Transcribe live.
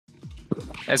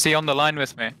Is he on the line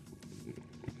with me?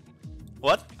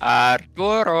 What?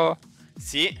 Arturo.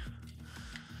 Si.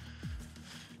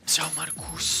 Ciao,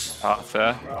 Marcus.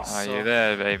 Arthur, are you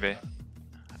there, baby?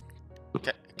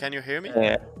 Can you hear me?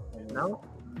 Yeah. No?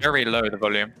 Very low, the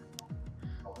volume.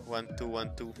 1, 2,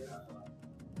 1, 2.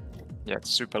 Yeah, it's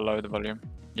super low, the volume.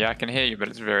 Yeah, I can hear you, but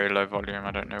it's very low volume.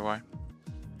 I don't know why.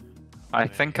 I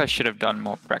think I should have done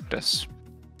more practice.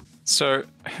 So,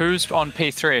 who's on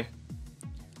P3?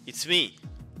 It's me.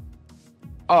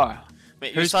 Oh,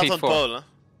 Wait, you who's start P4? on pole, huh?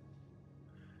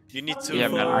 You need to... Yeah,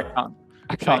 man,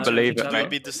 I can't believe it, to mate.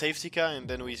 beat the safety car, and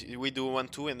then we do 1,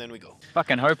 2, and then we go.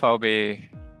 Fucking hope I'll be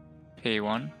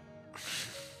P1.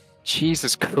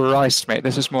 Jesus Christ, mate,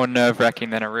 this is more nerve-wracking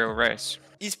than a real race.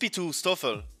 Is P2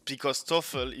 Stoffel? Because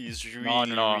Stoffel is really,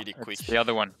 No, really quick. it's the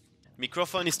other one.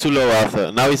 Microphone is too low,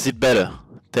 Arthur. Now is it better?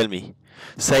 Tell me.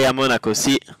 Say a Monaco,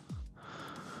 si.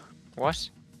 What?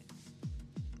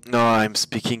 No, I'm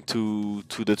speaking to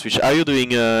the Twitch. Are you doing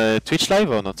Twitch live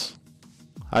or not?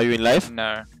 Are you in live?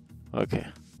 No, Okay.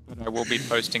 but I will be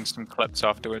posting some clips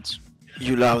afterwards.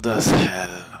 You loud as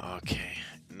hell. Okay.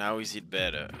 Now is it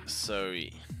better?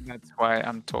 Sorry. That's why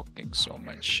I'm talking so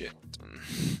much shit.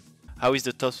 How is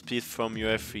the top speed from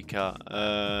your F3 car?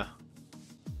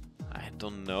 I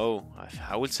don't know.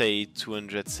 I would say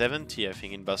 270, I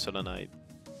think, in Barcelona.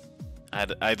 I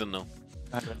don't know.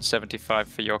 175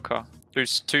 for your car.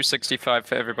 265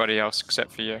 for everybody else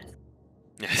except for you.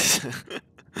 Yes.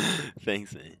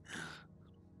 Thanks.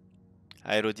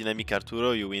 Aerodynamic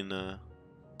Arturo, you win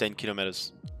 10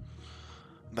 kilometers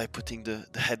by putting the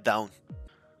head down.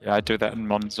 Yeah, I do that in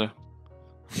Monza.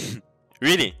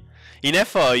 Really? In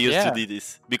F4 you used Yeah. to do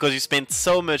this because you spent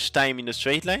so much time in a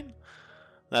straight line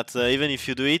that even if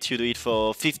you do it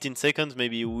for 15 seconds,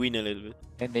 maybe you win a little bit.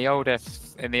 In the old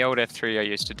F3, I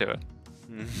used to do it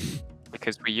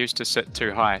because we used to sit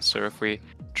too high. So if we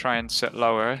try and sit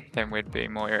lower, then we'd be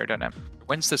more aerodynamic.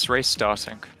 When's this race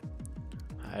starting?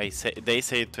 They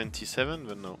say 27,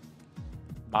 but no.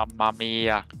 Mamma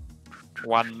mia!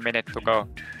 1 minute to go.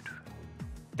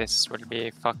 This will be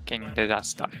a fucking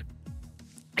disaster.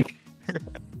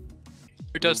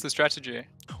 Who does the strategy?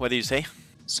 What do you say?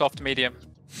 Soft medium.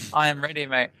 I am ready,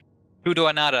 mate. Tudo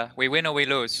or nada. We win or we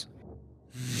lose.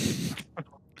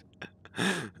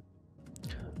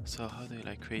 So how do you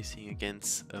like racing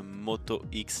against a Moto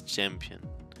X champion?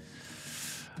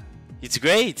 It's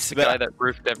great. The guy that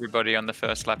roofed everybody on the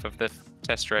first lap of the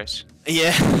test race.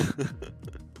 Yeah.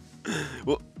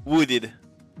 Who did?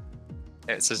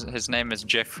 His name is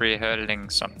Jeffrey Hurling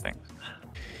something.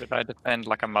 Should I defend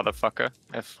like a motherfucker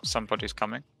if somebody's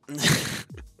coming?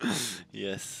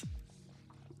 Yes.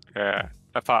 Yeah.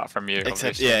 Apart from you, Except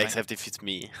obviously, yeah, mate. except if it's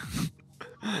me.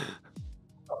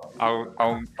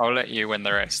 I'll let you win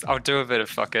the race. I'll do a bit of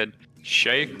fucking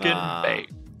shake Nah. and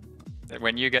bake.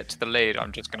 When you get to the lead,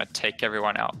 I'm just gonna take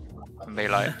everyone out and be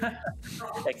like,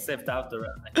 Except after,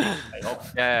 I hope.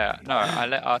 yeah, no, I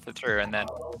let Arthur through, and then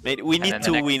Mate, we need then the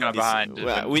to next win guy this. behind is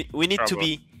Well, in we need to trouble.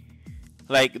 be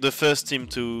like the first team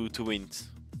to win.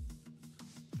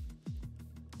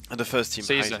 The first team.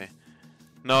 I Season. say.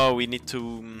 No, we need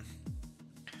to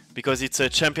because it's a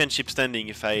championship standing.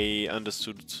 If I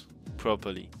understood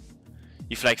properly,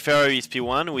 if like Ferrari is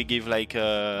P1, we give like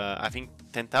I think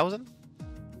 10,000,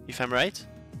 if I'm right,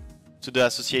 to the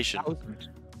association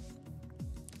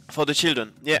for the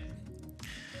children. Yeah.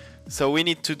 So we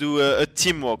need to do a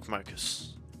teamwork,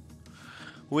 Marcus.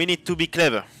 We need to be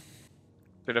clever.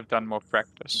 should have done more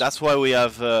practice. That's why we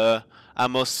have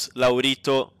Amos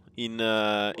Laurito in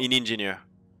engineer.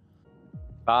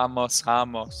 Vamos,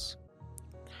 vamos.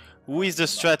 Who is the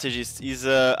strategist? Is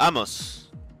Amos?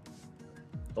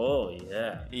 Oh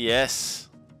yeah. Yes.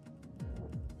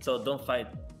 So don't fight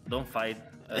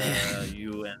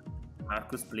you and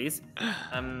Marcus, please.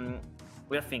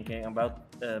 We're thinking about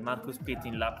Marcus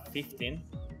pitting lap 15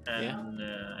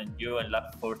 and you in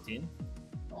lap 14.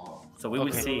 So we will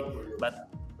Okay. see. But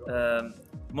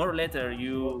more later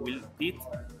you will pit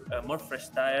more fresh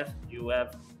tires you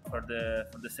have for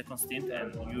the second stint,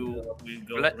 and you will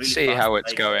go. Let's really see fast, how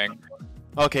it's like- going.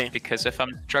 Okay. Because if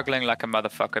I'm struggling like a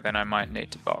motherfucker, then I might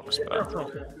need to box. But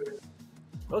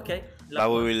Okay. But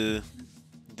we will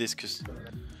discuss.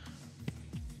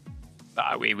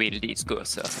 we will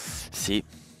discuss. See.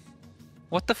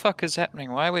 What the fuck is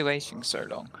happening? Why are we waiting so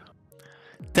long?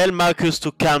 Tell Marcus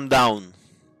to calm down.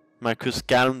 Marcus,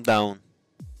 calm down.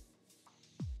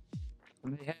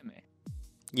 Can they hear me?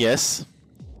 Yes.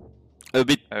 A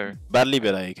bit Oh, badly,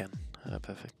 but I can.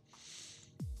 Perfect.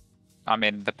 I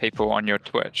mean the people on your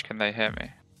Twitch. Can they hear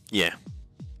me? Yeah.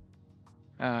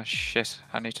 Oh shit!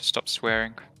 I need to stop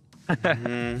swearing.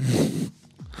 Mm.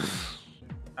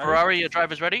 Ferrari, your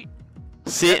driver's ready?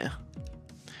 Sì. Are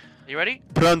you ready?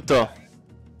 Pronto.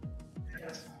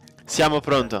 Siamo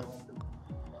pronto.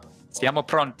 Siamo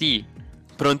pronti.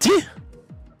 Pronti?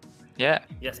 Yeah.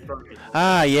 Yes, probably.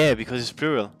 Ah, yeah, because it's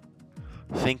plural.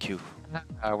 Thank you.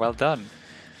 Well done.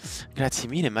 Grazie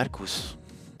mille, Marcus.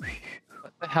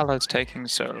 What the hell is taking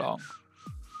so long?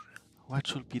 What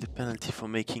should be the penalty for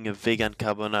making a vegan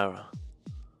carbonara?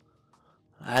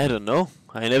 I don't know.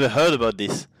 I never heard about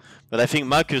this. But I think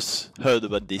Marcus heard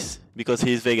about this because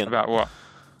he's vegan. About what?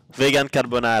 Vegan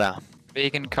carbonara.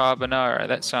 Vegan carbonara.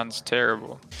 That sounds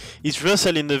terrible. Is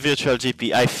Russell in the Virtual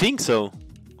GP? I think so.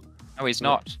 No, he's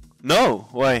not. No?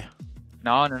 Why?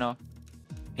 No.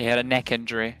 He had a neck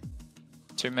injury.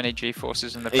 Too many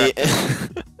G-forces in the Eh,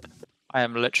 practice. I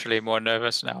am literally more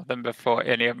nervous now than before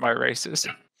any of my races.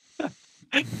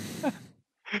 I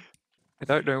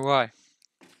don't know why.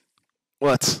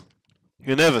 What?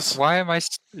 You're nervous? Why am I...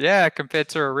 Yeah, compared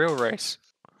to a real race.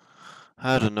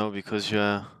 I don't know, because you're...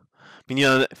 I mean,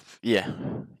 you're... Yeah.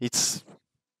 It's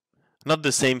not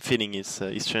the same feeling, it's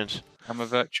strange. I'm a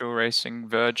virtual racing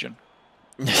virgin.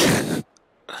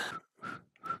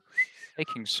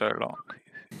 Taking so long.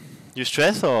 You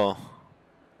stressed or?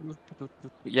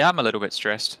 Yeah, I'm a little bit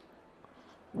stressed.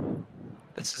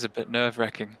 This is a bit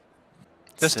nerve-wracking.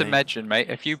 Just Same. imagine, mate,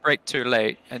 if you brake too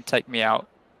late and take me out,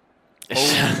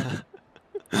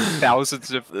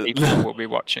 thousands of people will be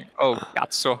watching. Oh,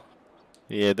 cazzo.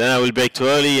 Yeah, then I will brake too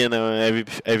early and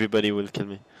everybody will kill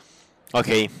me.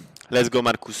 Okay, let's go,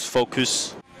 Marcus.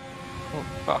 Focus. Oh,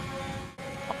 fuck.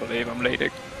 I believe I'm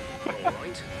leading.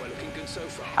 Alright, we're looking good so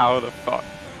far. How the fuck?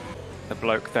 The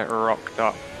bloke that rocked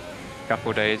up a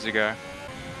couple days ago.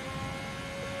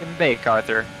 Shake and bake,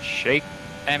 Arthur. Shake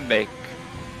and bake.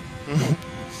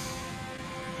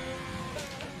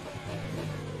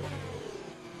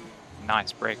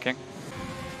 Nice braking.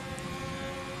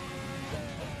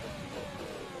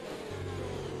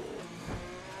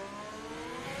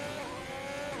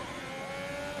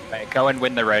 Right, go and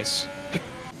win the race.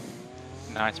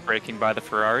 Nice braking by the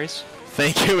Ferraris.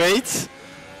 Thank you, mate.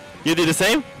 You did the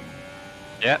same?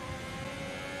 Yeah.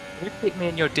 You keep me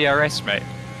in your DRS, mate.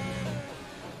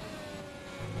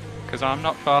 Because I'm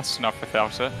not fast enough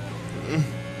without it.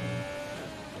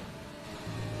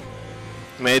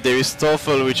 Mate, there is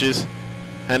Stoffel, which is...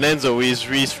 And Enzo, who is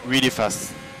really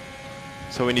fast.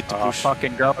 So we need to push.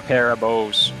 Fucking grab a pair of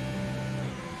balls.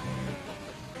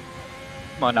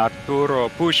 Come on, Arturo.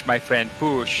 Push, my friend.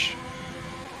 Push.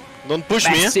 Don't push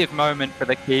me, eh? Massive moment for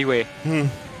the Kiwi. Hmm.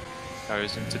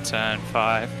 Goes into turn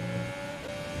 5.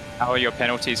 How are your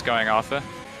penalties going, Arthur?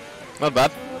 Not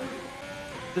bad.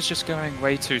 It's just going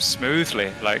way too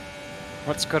smoothly. Like,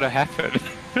 what's got to happen?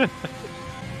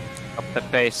 Up the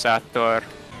pace, Arthur.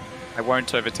 I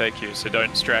won't overtake you, so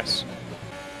don't stress.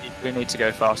 We need to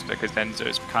go faster because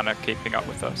Enzo's kind of keeping up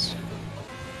with us.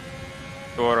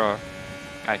 Arturo,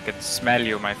 I can smell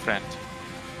you, my friend.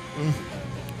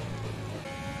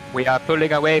 We are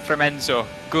pulling away from Enzo.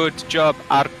 Good job,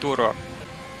 Arturo.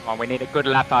 Come on, we need a good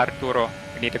lap, Arturo.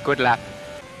 We need a good lap.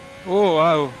 Oh,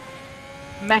 wow.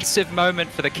 Massive moment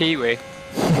for the Kiwi.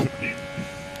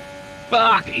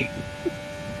 Fuck!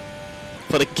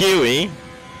 For the Kiwi.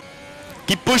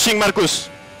 Keep pushing, Marcus.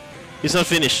 He's not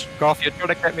finished. Goff, you're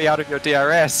trying to get me out of your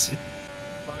DRS.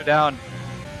 Slow down.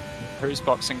 Who's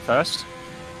boxing first?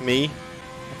 Me.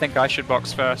 I think I should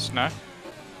box first, no?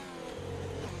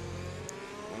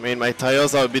 I mean, my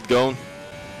tires are a bit gone.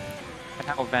 And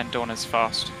how Van Dorn is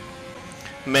fast.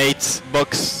 Mate,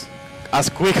 box as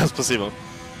quick as possible.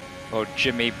 Well,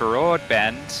 Jimmy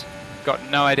Broadband. Got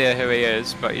no idea who he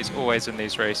is, but he's always in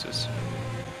these races.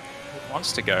 He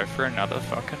wants to go for another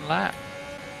fucking lap.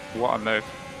 What a move.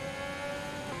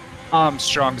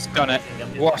 Armstrong's done it.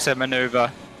 What a maneuver.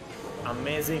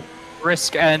 Amazing.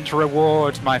 Risk and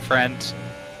reward, my friend.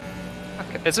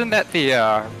 Okay, isn't that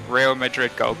the Real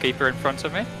Madrid goalkeeper in front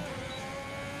of me?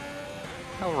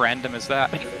 How random is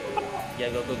that?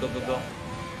 Yeah, go.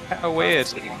 How weird.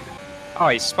 Oh,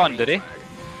 he spun, did he?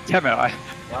 Damn it,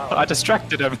 I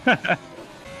distracted him.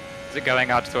 Is it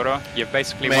going, Arturo? You've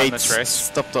basically won Mate, this race.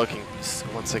 stop talking, please.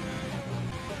 1 second.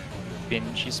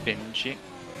 Spingy.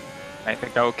 I think the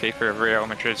goalkeeper of Real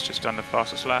Madrid's just done the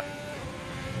fastest lap.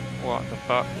 What the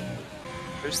fuck?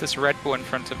 Who's this Red Bull in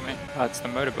front of me? Oh, it's the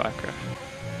motorbiker.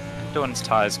 Van Dorn's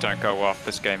tyres don't go off.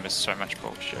 This game is so much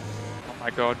bullshit. Oh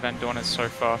my god, Van Dorn is so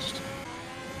fast.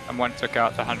 And one took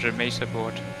out the 100-meter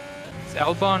board. Is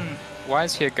Albon... Why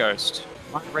is he a ghost?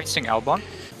 Am I racing Albon?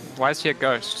 Why is he a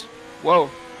ghost? Whoa!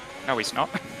 No, he's not.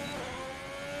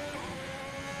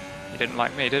 He didn't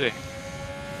like me, did he?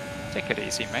 Take it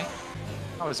easy, mate.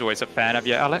 I was always a fan of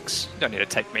you, Alex. You don't need to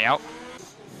take me out.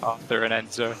 Arthur and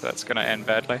Enzo. That's gonna end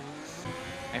badly.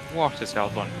 And what is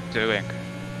Albon doing?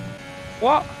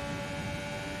 What?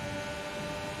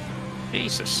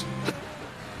 Jesus.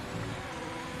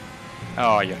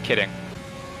 Oh, you're kidding.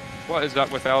 What is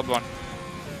up with Albon?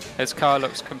 His car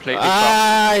looks completely fucked.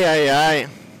 Ay, ay, ay.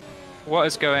 What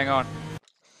is going on?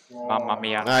 Mamma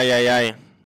mia. Ay, ay, ay.